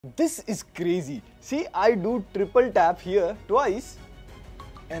This is crazy. See, I do triple tap here twice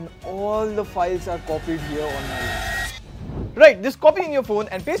and all the files are copied here on my laptop. Right, this copy in your phone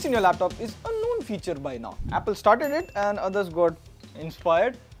and paste in your laptop is a known feature by now. Apple started it and others got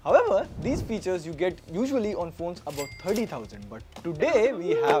inspired. However, these features you get usually on phones above 30,000, but today we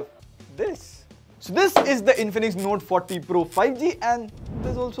have this. So this is the Infinix Note 40 Pro 5G and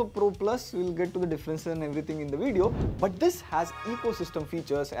there's also Pro Plus. We'll get to the difference and everything in the video. But this has ecosystem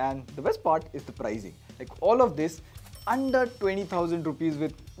features and the best part is the pricing. Like all of this under 20,000 rupees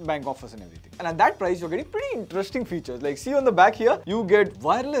with bank offers and everything. And at that price, you're getting pretty interesting features. Like see on the back here, you get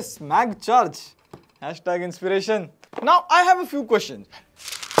wireless mag charge. Hashtag inspiration. Now I have a few questions.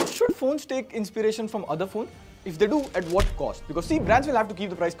 Should phones take inspiration from other phones? If they do, at what cost? Because see, brands will have to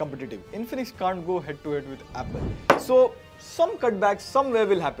keep the price competitive. Infinix can't go head to head with Apple. So some cutbacks somewhere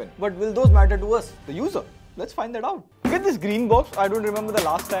will happen. But will those matter to us, the user? Let's find that out. You get this green box. I don't remember the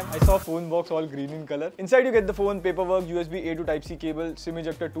last time I saw a phone box all green in color. Inside you get the phone, paperwork, USB A to Type-C cable, SIM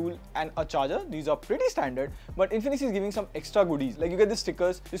ejector tool and a charger. These are pretty standard, but Infinix is giving some extra goodies. Like you get the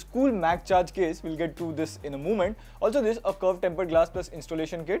stickers, this cool Mag charge case. We'll get to this in a moment. Also this a curved tempered glass plus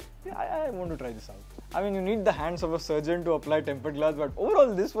installation kit. Yeah, I want to try this out. I mean, you need the hands of a surgeon to apply tempered glass, but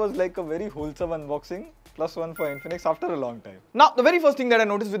overall this was like a very wholesome unboxing. Plus one for Infinix after a long time. Now, the very first thing that I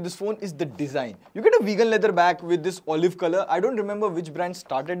noticed with this phone is the design. You get a vegan leather back with this olive color. I don't remember which brand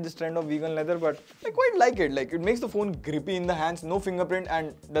started this trend of vegan leather, but I quite like it. Like it makes the phone grippy in the hands, no fingerprint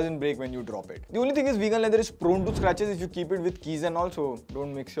and doesn't break when you drop it. The only thing is vegan leather is prone to scratches if you keep it with keys and all, so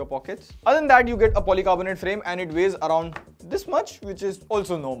don't mix your pockets. Other than that, you get a polycarbonate frame and it weighs around this much, which is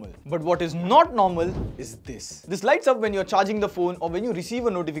also normal. But what is not normal is this. This lights up when you're charging the phone or when you receive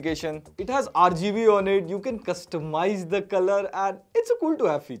a notification. It has RGB on it. You can customize the color and it's a cool to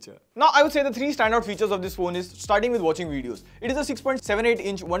have feature. Now I would say the three standout features of this phone is starting with watching videos. It is a 6.78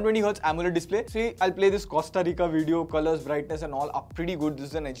 inch 120Hz AMOLED display. See, I'll play this Costa Rica video, colors, brightness and all are pretty good. This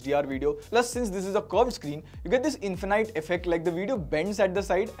is an HDR video. Plus since this is a curved screen, you get this infinite effect like the video bends at the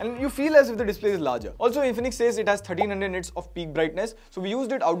side and you feel as if the display is larger. Also Infinix says it has 1300 nits of peak brightness. So we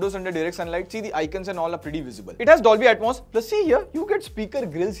used it outdoors under direct sunlight. See the icons and all are pretty visible. It has Dolby Atmos. Plus see here, you get speaker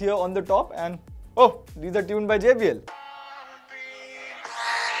grills here on the top and oh, these are tuned by JBL.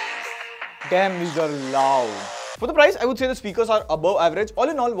 Damn, these are loud. For the price, I would say the speakers are above average. All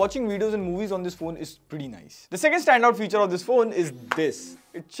in all, watching videos and movies on this phone is pretty nice. The second standout feature of this phone is this.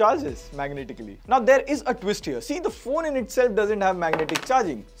 It charges magnetically. Now there is a twist here. See, the phone in itself doesn't have magnetic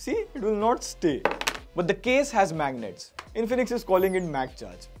charging. See, it will not stay. But the case has magnets. Infinix is calling it Mag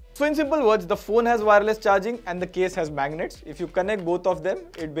Charge. So in simple words, the phone has wireless charging and the case has magnets. If you connect both of them,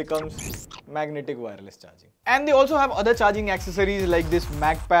 it becomes magnetic wireless charging. And they also have other charging accessories like this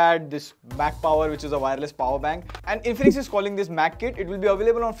Mag Pad, this Mag Power, which is a wireless power bank. And Infinix is calling this Mag Kit. It will be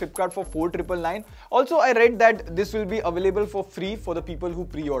available on Flipkart for 4,999. Also, I read that this will be available for free for the people who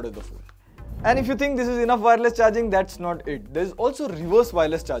pre-order the phone. And if you think this is enough wireless charging, that's not it. There's also reverse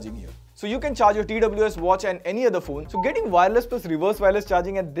wireless charging here. So you can charge your TWS watch and any other phone. So getting wireless plus reverse wireless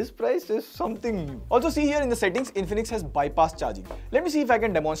charging at this price is something new. Also see here in the settings, Infinix has bypass charging. Let me see if I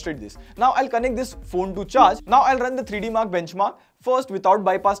can demonstrate this. Now I'll connect this phone to charge. Now I'll run the 3D Mark benchmark. First without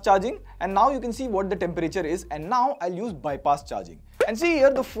bypass charging and now you can see what the temperature is and now I'll use bypass charging. And see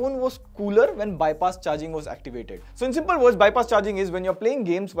here the phone was cooler when bypass charging was activated. So in simple words, bypass charging is when you're playing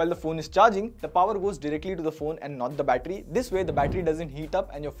games while the phone is charging, the power goes directly to the phone and not the battery. This way the battery doesn't heat up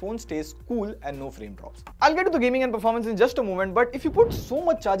and your phone stays cool and no frame drops. I'll get to the gaming and performance in just a moment, but if you put so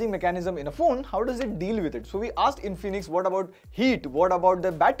much charging mechanism in a phone, how does it deal with it? So we asked Infinix what about heat, what about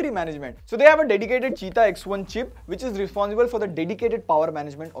the battery management? So they have a dedicated Cheetah X1 chip which is responsible for the dedicated power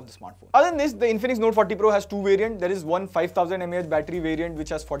management of the smartphone. Other than this, the Infinix Note 40 Pro has two variants. There is one 5000 mAh battery variant which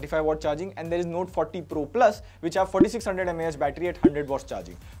has 45 watt charging and there is Note 40 Pro Plus which have 4600 mAh battery at 100 watts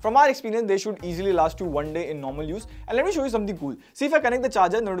charging. From our experience, they should easily last you one day in normal use. And let me show you something cool. See, if I connect the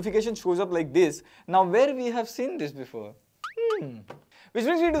charger, notification shows up like this. Now where we have seen this before? Which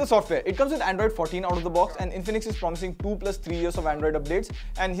brings me to the software. It comes with Android 14 out of the box and Infinix is promising 2 plus 3 years of Android updates.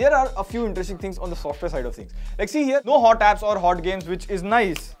 And here are a few interesting things on the software side of things. Like see here, no hot apps or hot games, which is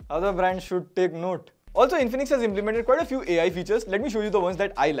nice. Other brands should take note. Also, Infinix has implemented quite a few AI features. Let me show you the ones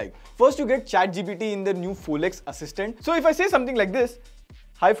that I like. First, you get ChatGPT in their new Folex assistant. So if I say something like this,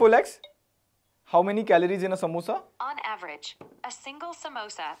 "Hi Folex, how many calories in a samosa?" On average, a single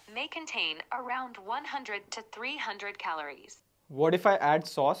samosa may contain around 100 to 300 calories. What if I add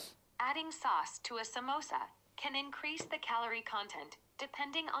sauce? Adding sauce to a samosa can increase the calorie content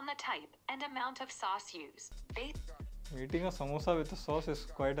depending on the type and amount of sauce used. Eating a samosa with a sauce is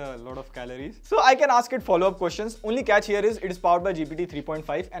quite a lot of calories. So I can ask it follow-up questions. Only catch here is it is powered by GPT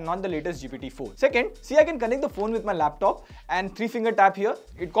 3.5 and not the latest GPT 4. Second, see, I can connect the phone with my laptop and 3-finger tap here.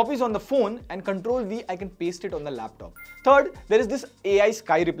 It copies on the phone and Control V, I can paste it on the laptop. Third, there is this AI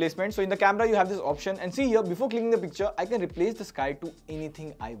sky replacement. So in the camera, you have this option, and see here, before clicking the picture, I can replace the sky to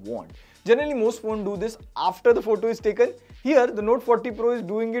anything I want. Generally, most phones do this after the photo is taken. Here, the Note 40 Pro is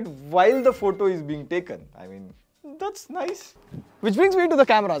doing it while the photo is being taken. I mean, that's nice. Which brings me to the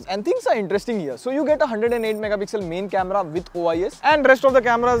cameras, and things are interesting here. So you get a 108 megapixel main camera with OIS, and rest of the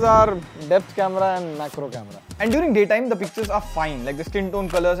cameras are depth camera and macro camera. And during daytime, the pictures are fine, like the skin tone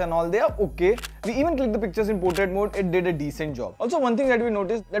colors and all, they are okay. We even clicked the pictures in portrait mode, it did a decent job. Also, one thing that we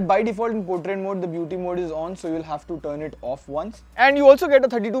noticed, that by default in portrait mode, the beauty mode is on, so you'll have to turn it off once. And you also get a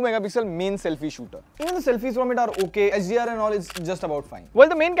 32 megapixel main selfie shooter. Even the selfies from it are okay, HDR and all is just about fine. While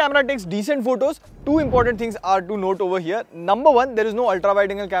the main camera takes decent photos, two important things are to note over here. Number one, there is no ultra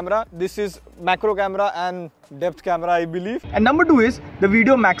wide angle camera. This is macro camera and depth camera, I believe. And number two is the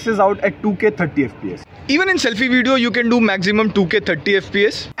video maxes out at 2K 30 FPS. Even in selfie video, you can do maximum 2K 30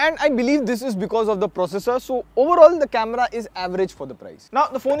 FPS. And I believe this is because of the processor. So overall, the camera is average for the price. Now,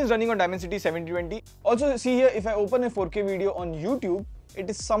 the phone is running on Dimensity 7020. Also, see here, if I open a 4K video on YouTube, it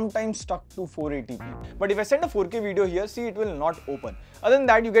is sometimes stuck to 480p. But if I send a 4K video here, see, it will not open. Other than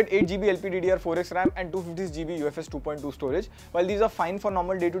that, you get 8GB LPDDR4X RAM and 256GB UFS 2.2 storage. While these are fine for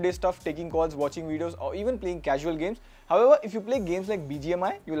normal day-to-day stuff, taking calls, watching videos, or even playing casual games. However, if you play games like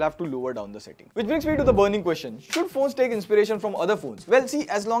BGMI, you'll have to lower down the setting. Which brings me to the burning question. Should phones take inspiration from other phones? Well, see,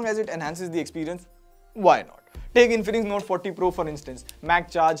 as long as it enhances the experience, why not? Take Infinix Note 40 Pro for instance. Mac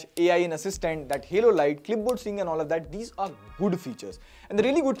Charge, AI in Assistant, that Halo Light, clipboard sync and all of that, these are good features. And the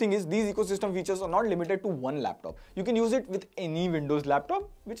really good thing is these ecosystem features are not limited to one laptop. You can use it with any Windows laptop,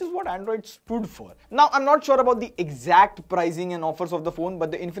 which is what Android stood for. Now, I'm not sure about the exact pricing and offers of the phone,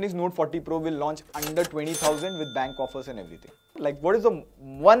 but the Infinix Note 40 Pro will launch under 20,000 with bank offers and everything. Like, what is the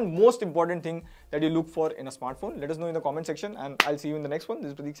one most important thing that you look for in a smartphone? Let us know in the comment section, and I'll see you in the next one.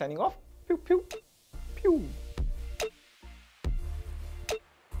 This is Pradeep signing off. Pew, pew.